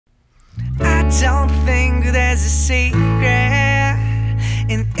don't think there's a secret,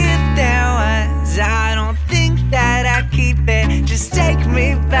 and if there was, I don't think that I'd keep it. Just take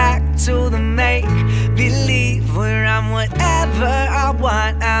me back to the make-believe where I'm whatever I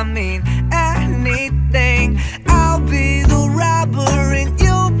want. I mean anything. I'll be the robber and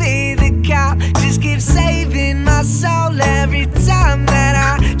you'll be the cop. Just keep saving my soul every time that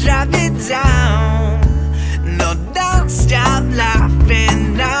I drop it down. No, don't stop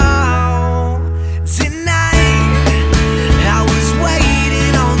laughing now. Tonight I was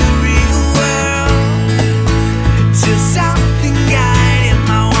waiting on the real world till something got in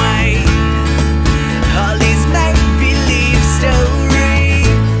my way. All these make-believe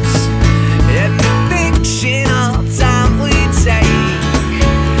stories and the fictional time we take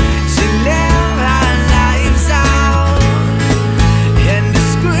to live our lives out and to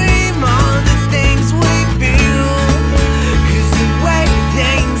scream all the things we feel. 'Cause the way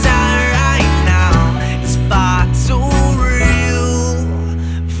things are right now is far too real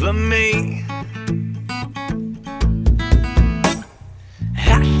for me.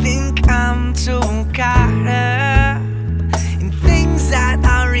 I think I'm too caught up in things that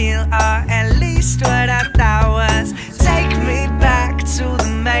are real, or at least what I thought was. Take me back to the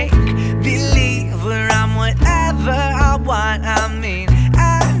make-believe where I'm whatever I want. I mean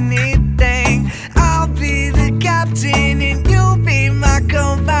anything. I'll be the captain and you'll be my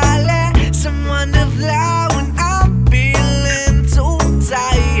co-pilot. Someone to fly when I'm feeling too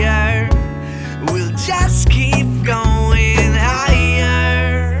tired. We'll just keep going higher.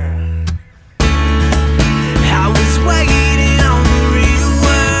 I was waiting on the real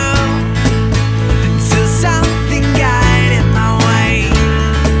world till something got in my way.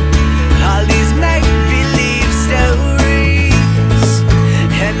 All these make-believe stories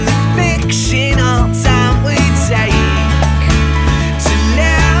and the fictional time we take to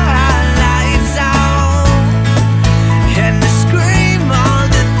live our lives out and to scream all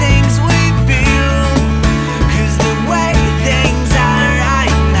the things we feel. 'Cause the way things are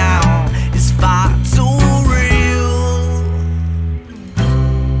right now is far too real.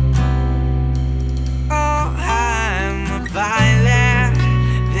 Oh, I'm a violet,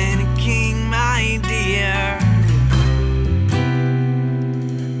 then a king, my dear.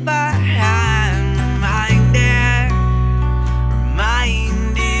 But I'm reminded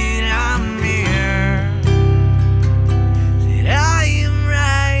I'm here, that I am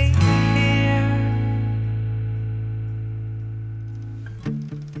right here.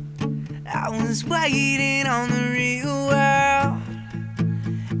 I was waiting on the real world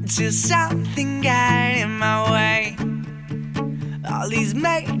till something got in my way. All these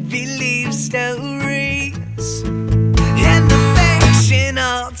make-believe stories and the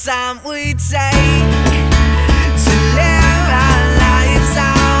fictional time we take